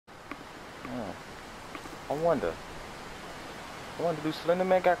I wonder do Slender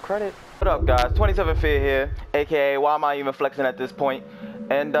Man got credit? What up, guys? 27 Fear here, aka why am I even flexing at this point?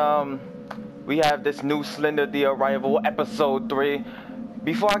 And we have this new Slender the Arrival episode 3.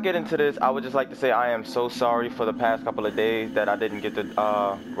 Before I get into this, I would just like to say I am so sorry for the past couple of days that I didn't get to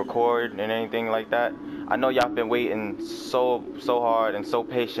record and anything like that. I know y'all been waiting so hard and so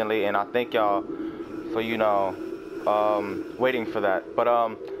patiently, and I thank y'all for waiting for that. But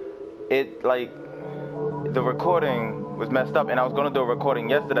the recording was messed up, and I was gonna do a recording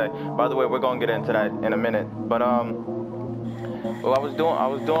yesterday. By the way, we're gonna get into that in a minute. But well, I was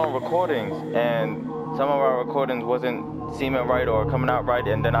doing recordings, and some of our recordings wasn't seeming right or coming out right.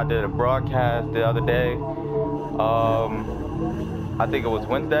 And then I did a broadcast the other day. I think it was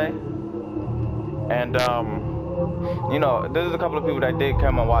Wednesday, and there's a couple of people that did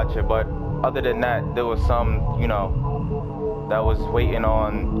come and watch it, but other than that, there was some that was waiting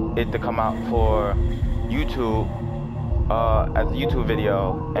on it to come out for YouTube as a YouTube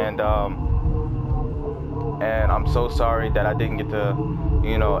video, and I'm so sorry that I didn't get to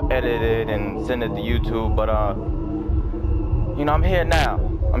edit it and send it to YouTube, but I'm here now.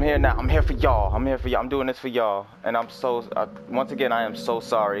 I'm here for y'all. I'm doing this for y'all, and I'm so once again I am so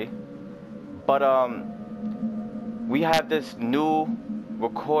sorry. But we have this new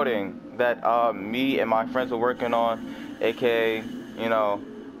recording that me and my friends were working on, aka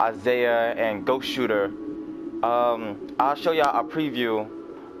Isaiah and Ghost Shooter. I'll show y'all a preview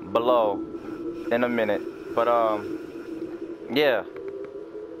below in a minute, but yeah,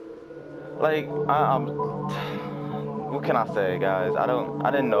 like what can I say, guys? I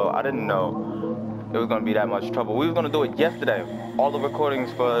didn't know it was gonna be that much trouble. We was gonna do it yesterday. All the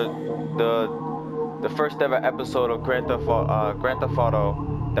recordings for the first ever episode of Grand Theft Auto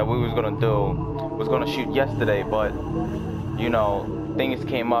that we was gonna do was gonna shoot yesterday, but things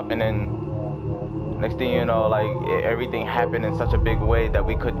came up, and then next thing you know, like everything happened in such a big way that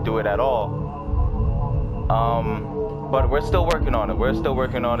we couldn't do it at all. But we're still working on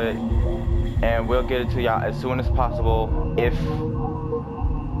it. And we'll get it to y'all as soon as possible if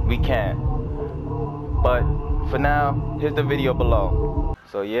we can. But for now, here's the video below.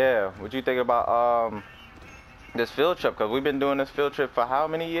 So yeah, what you think about this field trip? Cause we've been doing this field trip for how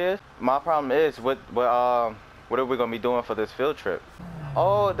many years? My problem is what are we gonna be doing for this field trip?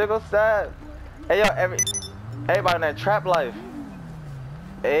 Oh, there goes Sad. Hey yo, everybody in that trap life.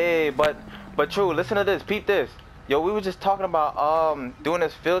 Hey, but true, listen to this, peep this. Yo, we were just talking about doing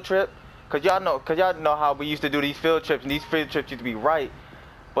this field trip. Cause y'all know how we used to do these field trips, and these field trips used to be right.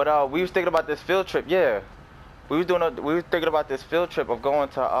 But we was thinking about this field trip, yeah. We was thinking about this field trip of going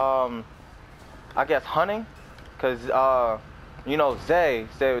to I guess hunting. Cause Zay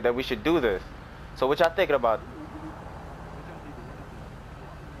said that we should do this. So what y'all thinking about?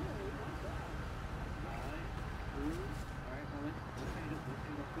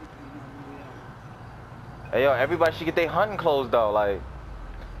 Hey yo, everybody should get their hunting clothes though, like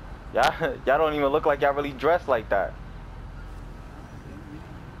y'all don't even look like y'all really dressed like that.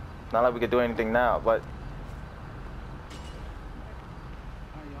 Not like we could do anything now, but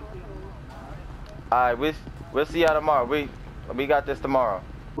alright, we'll see y'all tomorrow. We got this tomorrow.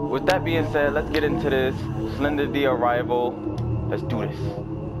 With that being said, let's get into this Slender the Arrival. Let's do this.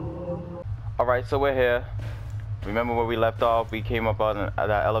 Alright, so we're here. Remember where we left off? We came up on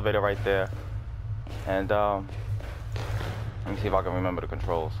that elevator right there. And let me see if I can remember the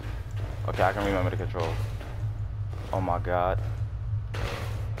controls. Okay, I can remember the controls. Oh my god.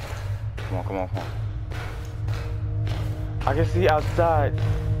 Come on. I can see outside.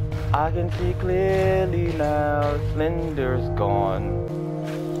 I can see clearly now. Slender's gone.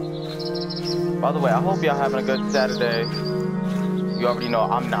 By the way, I hope y'all having a good Saturday. You already know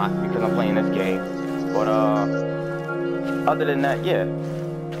I'm not, because I'm playing this game. But other than that, yeah.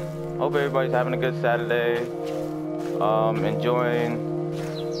 Hope everybody's having a good Saturday. Enjoying.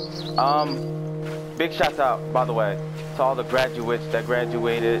 Big shouts out, by the way, to all the graduates that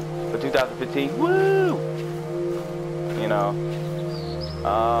graduated for 2015. Woo!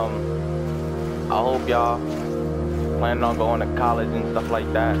 I hope y'all planning on going to college and stuff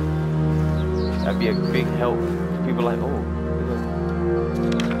like that. That'd be a big help. People like, oh.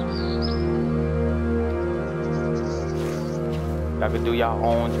 Y'all could do y'all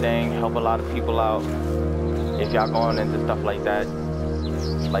own thing, help a lot of people out. If y'all going into stuff like that,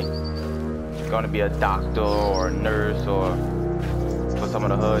 like going to be a doctor or a nurse, or for some of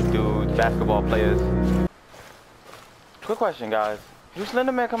the hood dudes, basketball players. Quick question, guys. Do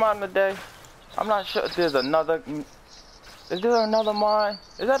Slender Man come out in the day? I'm not sure if there's another. Is there another mine?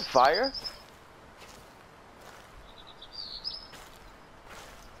 Is that fire?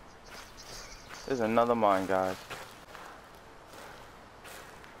 There's another mine, guys.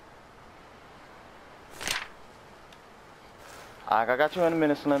 I got you in a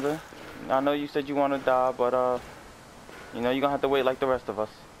minute, Slender. I know you said you want to die, but you know you're gonna have to wait like the rest of us.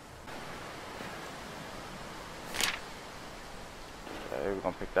 Okay, we're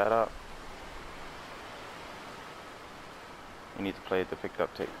gonna pick that up. You need to play the picked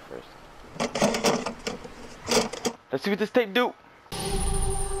up tape first. Let's see what this tape do.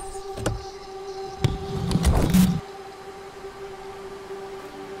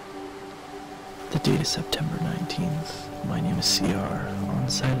 The date is September 19th. My name is CR, on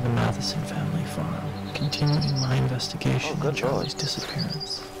the site of the Matheson family farm, continuing my investigation on Charlie's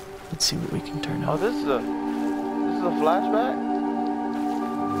disappearance. Let's see what we can turn out. Oh, this is a flashback?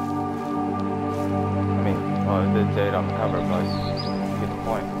 I mean, well, it did say it on the cover, but you get the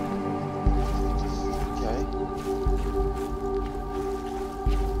point.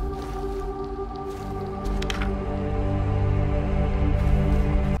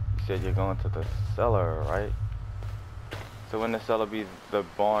 You're going to the cellar, right? So in the cellar be the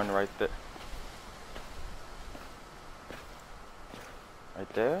barn right there.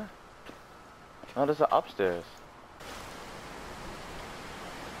 Right there? No, there's an upstairs.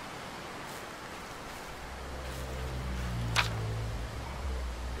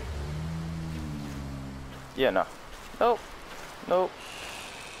 Yeah, no. Nope. Nope.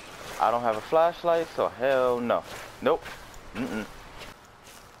 I don't have a flashlight, so hell no. Nope. Mm-mm.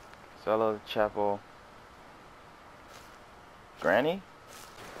 Cellar, chapel. Granny?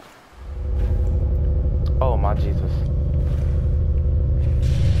 Oh my Jesus.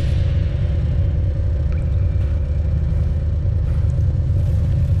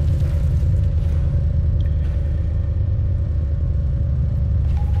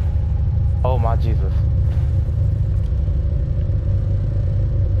 Oh my Jesus.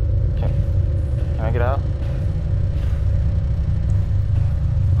 Can I get out?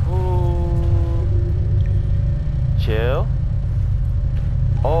 Chill.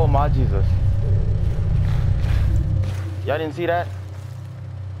 Oh my Jesus. Y'all didn't see that?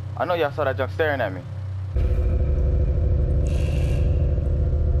 I know y'all saw that junk staring at me.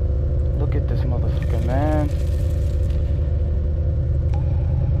 Look at this motherfucker, man.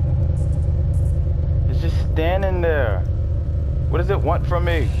 It's just standing there. What does it want from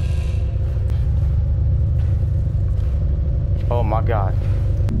me? Oh my God.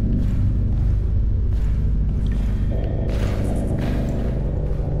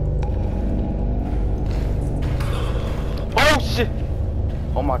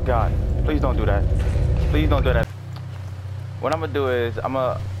 Oh my God, please don't do that. Please don't do that. What I'm gonna do is I'm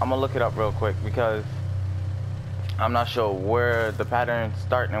gonna look it up real quick because I'm not sure where the pattern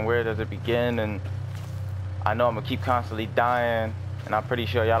starts and where does it begin, and I know I'm gonna keep constantly dying, and I'm pretty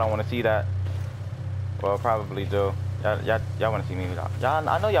sure y'all don't want to see that. Well, probably do. Y'all want to see me die.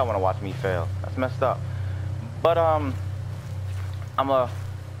 I know y'all want to watch me fail. That's messed up. But I'm gonna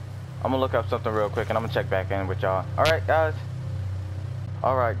look up something real quick and I'm gonna check back in with y'all.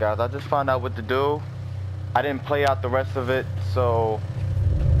 Alright guys, I just found out what to do. I didn't play out the rest of it, so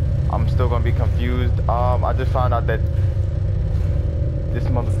I'm still gonna be confused. I just found out that this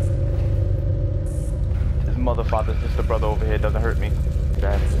mother father sister brother over here doesn't hurt me.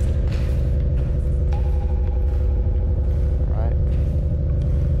 Alright.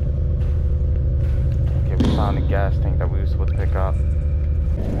 Okay, we found the gas tank that we were supposed to pick up.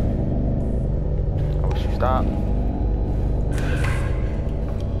 I wish you stop.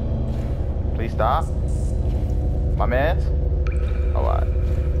 Please stop. My mans? Alright.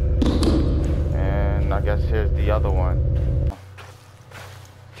 And I guess here's the other one.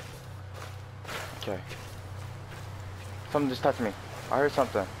 Okay. Something just touched me. I heard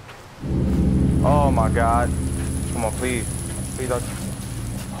something. Oh my God. Come on, please. Please don't.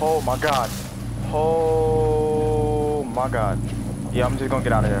 Oh my God. Oh my God. Yeah, I'm just gonna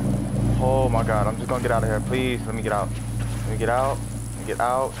get out of here. Oh my God, I'm just gonna get out of here. Please, let me get out. Let me get out. Let me get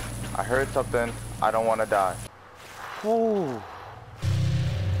out. I heard something. I don't want to die. Whew.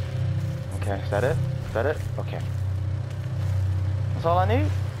 Okay, is that it? Is that it? Okay. That's all I need?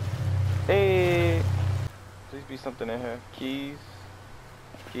 Hey. Please be something in here. Keys.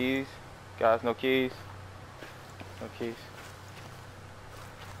 Keys. Guys, no keys. No keys.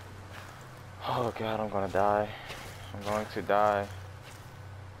 Oh God, I'm gonna die. I'm going to die.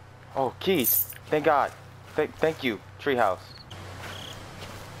 Oh, keys. Thank God. Thank you, treehouse.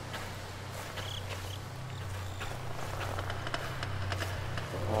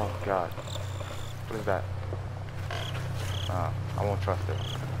 Oh God. What is that? I won't trust it.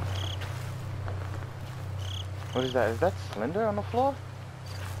 What is that? Is that Slender on the floor?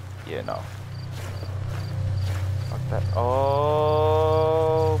 Yeah, no.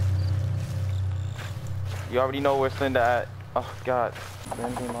 Oh, you already know where Slender at. Oh God,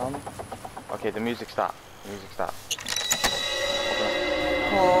 Slendy, mama. Okay, the music stopped. The music stopped.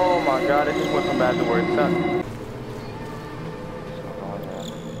 Oh my God, it just went from bad to worse.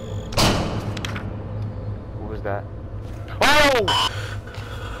 Who was that? Oh!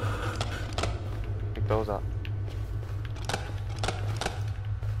 Pick those up.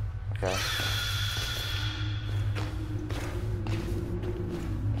 Okay.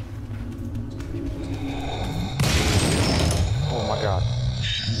 Oh my God.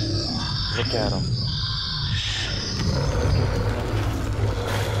 Look at him.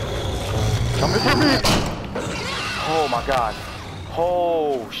 Coming for me! Oh my God.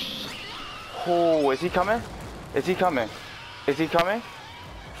 Oh, oh, is he coming? Is he coming? Is he coming?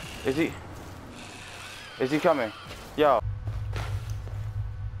 Is he coming? Yo.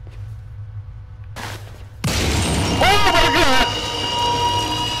 Oh my God!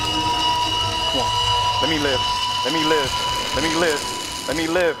 Come on. Let me live. Let me live. Let me live. Let me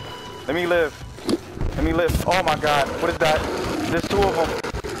live. Let me live. Let me live. Oh my God. What is that? There's two of them.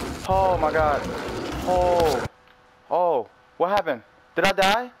 Oh my God. Oh. Oh. What happened? Did I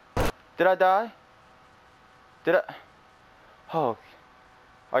die? Did I die? Did I? Oh.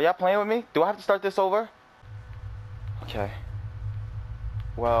 Are y'all playing with me? Do I have to start this over? Okay.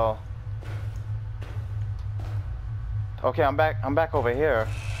 Well. Okay, I'm back. I'm back over here.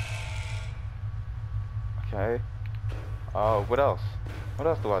 Okay. What else? What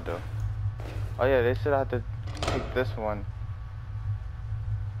else do I do? Oh yeah, they said I have to take this one.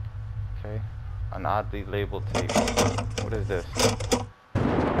 Okay. An oddly labeled tape. What is this?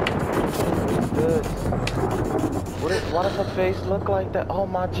 What is this? Why does her face look like that? Oh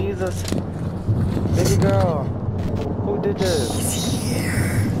my Jesus. Baby girl. Who did this?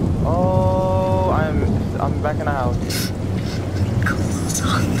 Oh, I'm back in the house. Close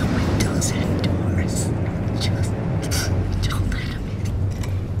all the windows and doors. Just don't let him in.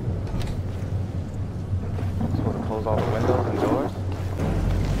 So to close all the windows and doors?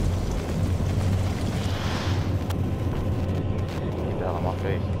 Get that out of my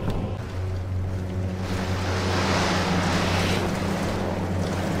face.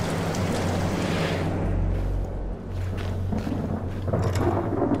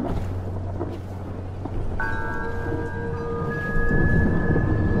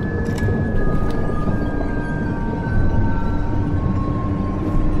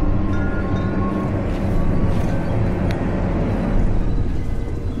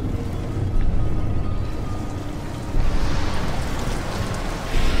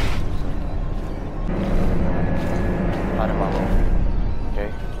 Out of my room. Okay,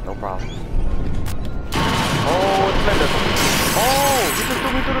 no problem. Oh, it's Slender. Oh, he just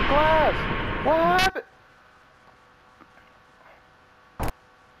threw me through the glass. What happened?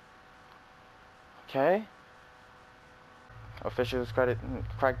 Okay. Officials credit,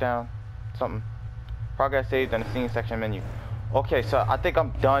 crackdown, something. Progress saved in the scene section menu. Okay, so I think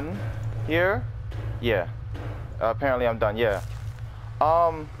I'm done here. Yeah. Apparently I'm done. Yeah.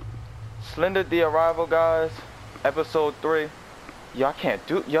 Slender the Arrival, guys. Episode 3. Yo, I can't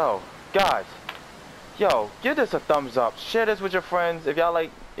do. Yo, guys. Yo, give this a thumbs up. Share this with your friends if y'all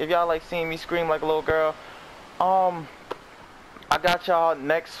like seeing me scream like a little girl. I got y'all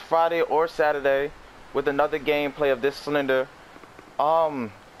next Friday or Saturday with another gameplay of this Slender. My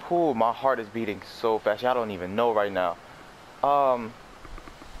heart is beating so fast. Y'all don't even know right now.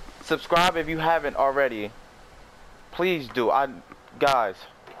 Subscribe if you haven't already. Please do. Guys.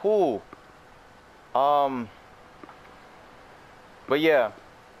 But yeah,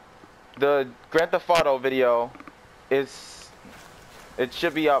 the Grand Theft Auto video it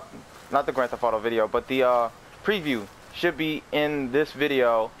should be up. Not the Grand Theft Auto video, but the preview should be in this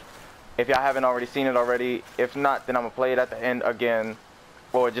video if y'all haven't already seen it already. If not, then I'm gonna play it at the end again,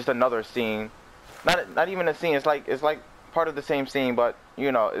 or just another scene. Not even a scene. It's like part of the same scene, but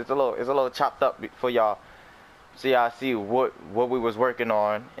you know, it's a little chopped up for y'all, so y'all see what we was working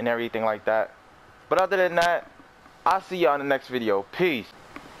on and everything like that. But other than that, I'll see y'all in the next video. Peace.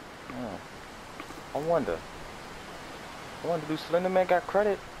 I wonder, do Slender Man got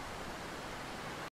credit?